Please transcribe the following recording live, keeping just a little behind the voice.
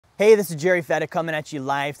Hey, this is Jerry Fetta coming at you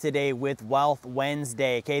live today with Wealth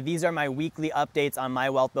Wednesday. Okay, these are my weekly updates on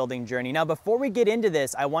my wealth building journey. Now, before we get into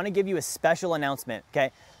this, I want to give you a special announcement.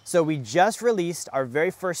 Okay, so we just released our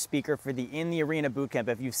very first speaker for the In the Arena Bootcamp.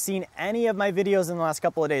 If you've seen any of my videos in the last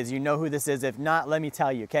couple of days, you know who this is. If not, let me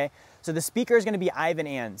tell you. Okay, so the speaker is going to be Ivan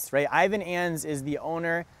Ans. Right, Ivan Ans is the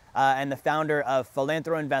owner and the founder of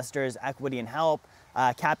Philanthro Investors Equity and Help.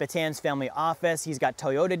 Capitan's family office. He's got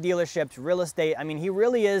Toyota dealerships, real estate. I mean, he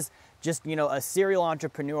really is just, a serial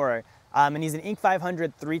entrepreneur. And he's an Inc.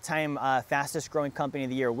 500 three-time fastest growing company of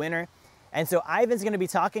the year winner. And so Ivan's going to be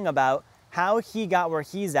talking about how he got where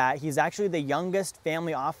he's at. He's actually the youngest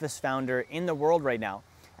family office founder in the world right now.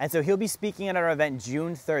 And so he'll be speaking at our event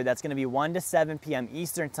June 3rd. That's going to be 1 to 7 p.m.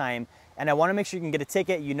 Eastern time. And I want to make sure you can get a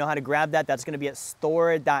ticket. You know how to grab that. That's going to be at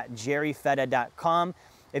store.jerryfetta.com.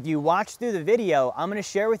 If you watch through the video, I'm going to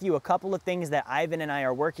share with you a couple of things that Ivan and I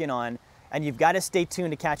are working on, and you've got to stay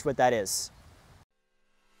tuned to catch what that is.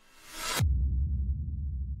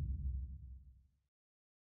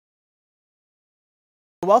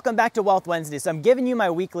 Welcome back to Wealth Wednesday. So I'm giving you my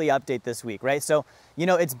weekly update this week, right? So,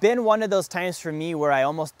 it's been one of those times for me where I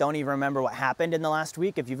almost don't even remember what happened in the last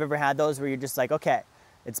week. If you've ever had those where you're just like, okay,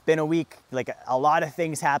 it's been a week, like a lot of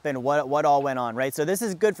things happened, what all went on, right? So this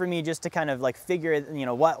is good for me just to kind of like figure,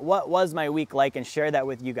 what was my week like and share that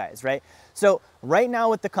with you guys, right? So right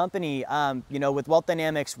now with the company, with Wealth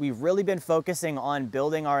Dynamics, we've really been focusing on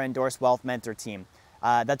building our endorsed wealth mentor team.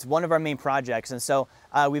 That's one of our main projects. And so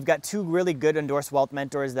we've got 2 really good endorsed wealth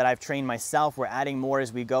mentors that I've trained myself. We're adding more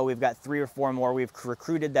as we go. We've got 3 or 4 more we've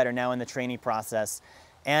recruited that are now in the training process.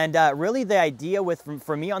 And really the idea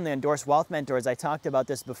for me on the endorsed wealth mentors, I talked about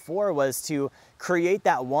this before, was to create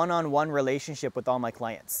that one-on-one relationship with all my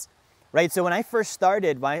clients, right? So when I first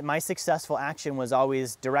started, my successful action was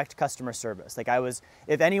always direct customer service. Like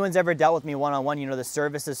if anyone's ever dealt with me one-on-one, the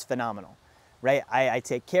service is phenomenal, right? I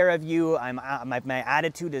take care of you. My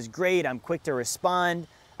attitude is great. I'm quick to respond.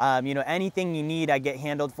 Anything you need, I get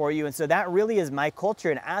handled for you. And so that really is my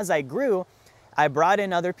culture. And as I grew, I brought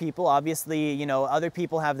in other people. Obviously, other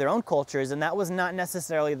people have their own cultures, and that was not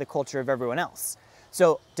necessarily the culture of everyone else.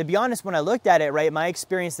 So to be honest, when I looked at it, right, my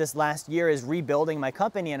experience this last year is rebuilding my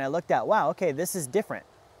company, and I looked at, wow, okay, this is different.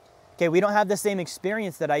 Okay, we don't have the same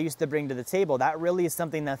experience that I used to bring to the table. That really is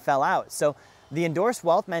something that fell out. So the endorsed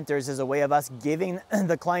wealth mentors is a way of us giving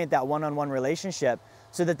the client that one-on-one relationship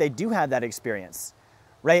so that they do have that experience.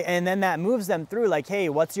 Right, and then that moves them through like, hey,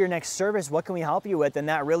 what's your next service? What can we help you with? And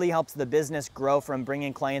that really helps the business grow from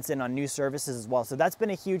bringing clients in on new services as well. So that's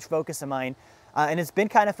been a huge focus of mine. And it's been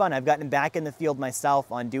kind of fun. I've gotten back in the field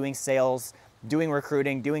myself on doing sales, doing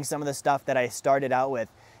recruiting, doing some of the stuff that I started out with.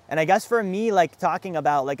 And I guess for me, like talking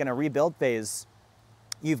about like in a rebuild phase,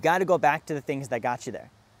 you've got to go back to the things that got you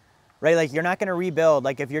there, right? Like you're not going to rebuild.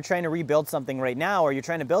 Like if you're trying to rebuild something right now, or you're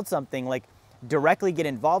trying to build something, like directly get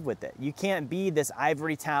involved with it. You can't be this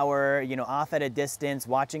ivory tower, off at a distance,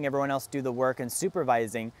 watching everyone else do the work and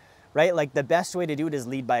supervising, right? Like the best way to do it is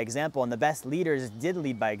lead by example, and the best leaders did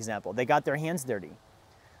lead by example. They got their hands dirty,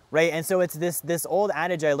 right? And so it's this old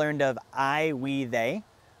adage I learned of I, we, they,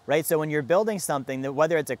 right? So when you're building something, that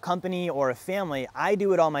whether it's a company or a family, I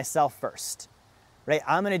do it all myself first, right?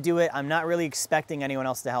 I'm gonna do it. I'm not really expecting anyone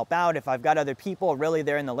else to help out. If I've got other people, really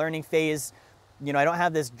they're in the learning phase, I don't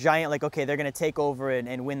have this giant, like, okay, they're going to take over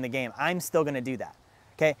and win the game. I'm still going to do that.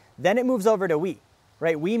 Okay. Then it moves over to we,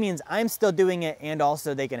 right? We means I'm still doing it and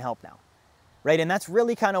also they can help now. Right. And that's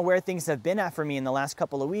really kind of where things have been at for me in the last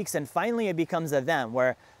couple of weeks. And finally it becomes a them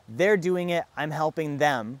where they're doing it. I'm helping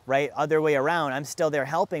them, right? Other way around. I'm still there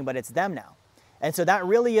helping, but it's them now. And so that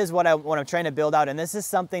really is what I'm trying to build out. And this is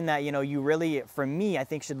something that, you really, for me, I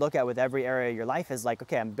think should look at with every area of your life is like,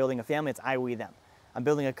 okay, I'm building a family. It's I, we, them. I'm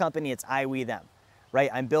building a company, it's I, we, them, right?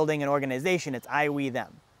 I'm building an organization, it's I, we,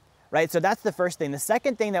 them, right? So that's the first thing. The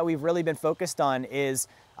second thing that we've really been focused on is,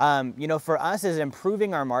 for us is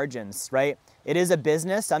improving our margins, right? It is a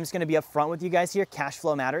business. I'm just gonna be upfront with you guys here. Cash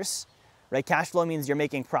flow matters, right? Cash flow means you're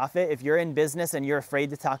making profit. If you're in business and you're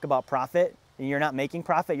afraid to talk about profit and you're not making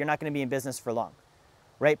profit, you're not gonna be in business for long,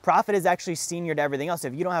 right? Profit is actually senior to everything else.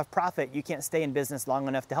 If you don't have profit, you can't stay in business long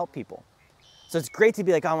enough to help people. So it's great to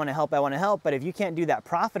be like, I want to help, but if you can't do that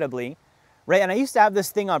profitably, right? And I used to have this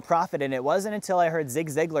thing on profit, and it wasn't until I heard Zig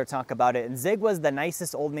Ziglar talk about it. And Zig was the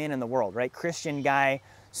nicest old man in the world, right? Christian guy,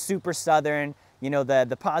 super Southern,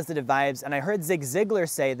 the positive vibes. And I heard Zig Ziglar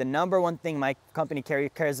say the number one thing my company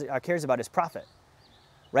cares about is profit,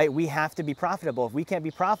 right? We have to be profitable. If we can't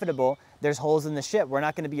be profitable, there's holes in the ship. We're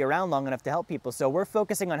not going to be around long enough to help people. So we're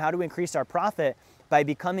focusing on how to increase our profit by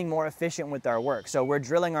becoming more efficient with our work. So we're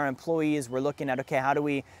drilling our employees. We're looking at, okay, how do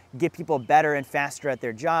we get people better and faster at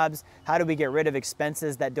their jobs? How do we get rid of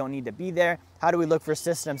expenses that don't need to be there? How do we look for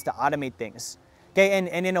systems to automate things? Okay, and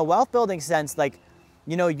in a wealth building sense, like,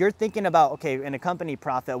 you know, you're thinking about, okay, in a company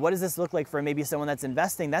profit, what does this look like for maybe someone that's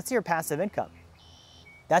investing? That's your passive income.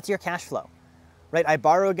 That's your cash flow, right? I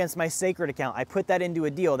borrow against my sacred account. I put that into a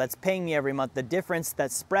deal that's paying me every month. The difference,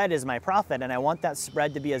 that spread, is my profit, and I want that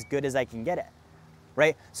spread to be as good as I can get it,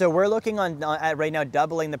 right? So we're looking at right now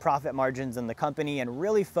doubling the profit margins in the company and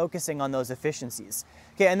really focusing on those efficiencies.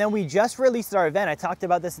 Okay, and then we just released our event. I talked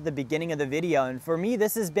about this at the beginning of the video, and for me,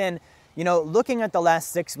 this has been, you know, looking at the last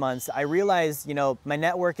 6 months, I realized, you know, my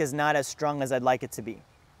network is not as strong as I'd like it to be,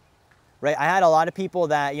 right? I had a lot of people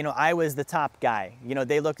that, you know, I was the top guy. You know,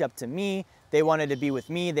 they looked up to me. They wanted to be with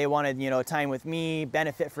me. They wanted, you know, time with me,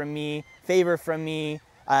 benefit from me, favor from me,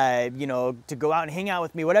 you know, to go out and hang out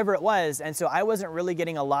with me, whatever it was. And so I wasn't really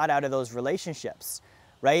getting a lot out of those relationships,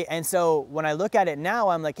 right? And so when I look at it now,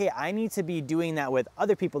 I'm like, hey, I need to be doing that with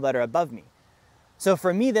other people that are above me. So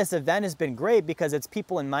for me, this event has been great because it's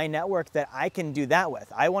people in my network that I can do that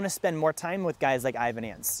with. I want to spend more time with guys like Ivan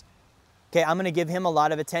Ants. Okay, I'm going to give him a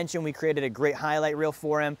lot of attention. We created a great highlight reel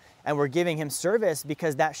for him, and we're giving him service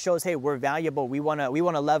because that shows, hey, we're valuable. We want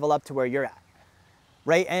to level up to where you're at,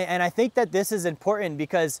 right? And I think that this is important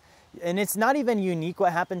because, and it's not even unique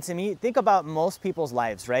what happened to me. Think about most people's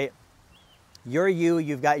lives, right?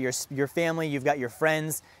 You've got your family, you've got your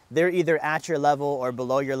friends. They're either at your level or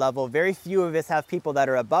below your level. Very few of us have people that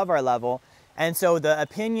are above our level. And so the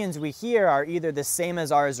opinions we hear are either the same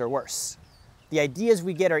as ours or worse. The ideas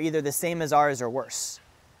we get are either the same as ours or worse,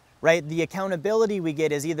 right? The accountability we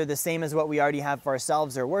get is either the same as what we already have for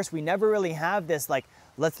ourselves or worse. We never really have this, like,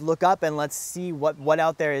 let's look up and let's see what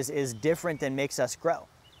out there is different and makes us grow.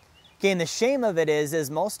 Okay, and the shame of it is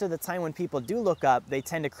most of the time when people do look up, they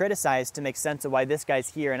tend to criticize to make sense of why this guy's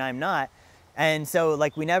here and I'm not. And so,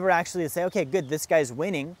 like, we never actually say, okay, good, this guy's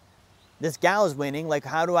winning, this gal is winning, like,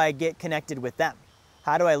 how do I get connected with them?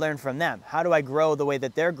 How do I learn from them? How do I grow the way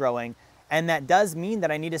that they're growing? And that does mean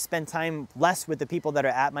that I need to spend time less with the people that are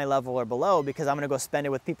at my level or below because I'm gonna go spend it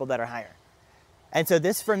with people that are higher. And so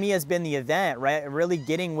this for me has been the event, right? Really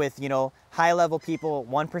getting with, you know, high level people,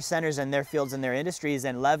 1%ers in their fields and their industries,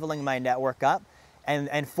 and leveling my network up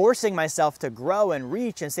and forcing myself to grow and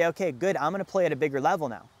reach and say, okay, good, I'm gonna play at a bigger level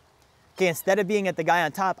now. Okay, instead of being at the guy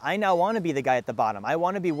on top, I now wanna be the guy at the bottom. I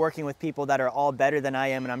wanna be working with people that are all better than I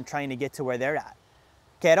am and I'm trying to get to where they're at.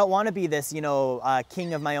 Okay, I don't wanna be this, you know,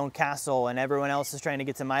 king of my own castle and everyone else is trying to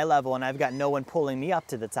get to my level and I've got no one pulling me up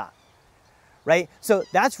to the top. Right? So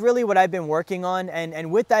that's really what I've been working on.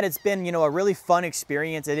 And with that, it's been, you know, a really fun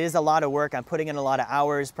experience. It is a lot of work. I'm putting in a lot of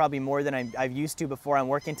hours, probably more than I've used to before. I'm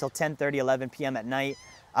working till 10:30, 11 p.m. at night.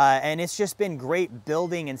 And it's just been great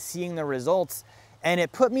building and seeing the results. And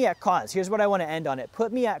it put me at cause. Here's what I want to end on. It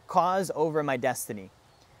put me at cause over my destiny.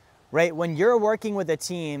 Right? When you're working with a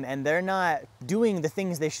team and they're not doing the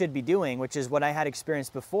things they should be doing, which is what I had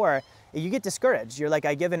experienced before, you get discouraged. You're like,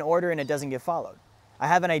 I give an order and it doesn't get followed. I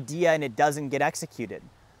have an idea and it doesn't get executed.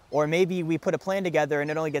 Or maybe we put a plan together and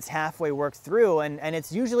it only gets halfway worked through, and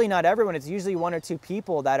it's usually not everyone, it's usually one or two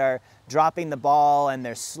people that are dropping the ball and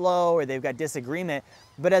they're slow or they've got disagreement.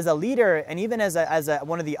 But as a leader, and even as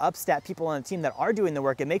one of the upstat people on the team that are doing the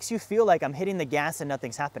work, it makes you feel like I'm hitting the gas and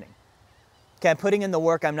nothing's happening. Okay, I'm putting in the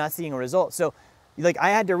work, I'm not seeing a result. So like I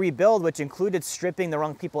had to rebuild, which included stripping the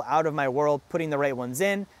wrong people out of my world, putting the right ones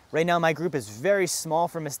in. Right now, my group is very small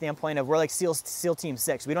from a standpoint of we're like SEAL Team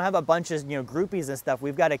 6. We don't have a bunch of, you know, groupies and stuff.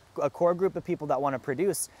 We've got a core group of people that want to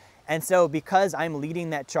produce. And so because I'm leading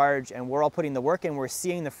that charge and we're all putting the work in, we're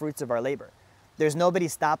seeing the fruits of our labor. There's nobody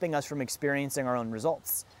stopping us from experiencing our own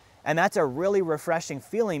results. And that's a really refreshing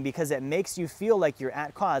feeling because it makes you feel like you're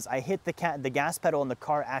at cause. I hit the gas pedal and the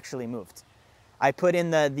car actually moved. I put in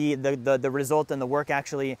the result and the work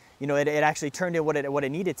actually, you know, it actually turned in what it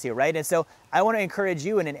needed to, right? And so I want to encourage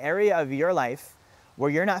you in an area of your life where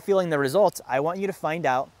you're not feeling the results. I want you to find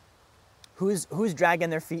out who's dragging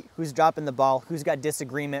their feet, who's dropping the ball, who's got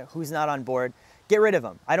disagreement, who's not on board. Get rid of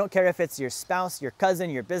them. I don't care if it's your spouse, your cousin,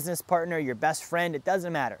 your business partner, your best friend, it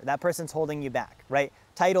doesn't matter. That person's holding you back, right?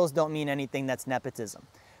 Titles don't mean anything, that's nepotism,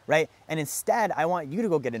 right? And instead, I want you to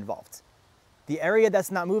go get involved. The area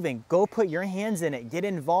that's not moving, go put your hands in it, get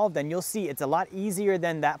involved, and you'll see it's a lot easier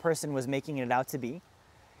than that person was making it out to be.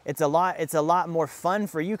 It's a lot more fun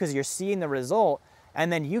for you because you're seeing the result,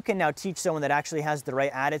 and then you can now teach someone that actually has the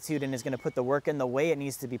right attitude and is going to put the work in the way it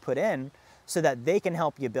needs to be put in so that they can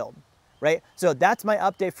help you build. right? So that's my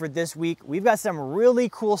update for this week. We've got some really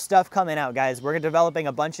cool stuff coming out, guys. We're developing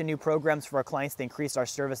a bunch of new programs for our clients to increase our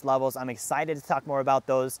service levels. I'm excited to talk more about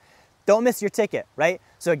those. Don't miss your ticket, right?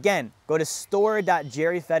 So again, go to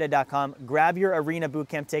store.jerryfetta.com, grab your Arena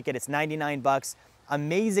Bootcamp ticket. It's 99 bucks.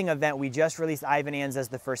 Amazing event. We just released Ivan Ans as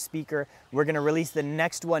the first speaker. We're gonna release the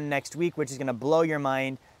next one next week, which is gonna blow your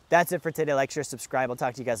mind. That's it for today. Like, share, subscribe. I'll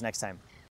talk to you guys next time.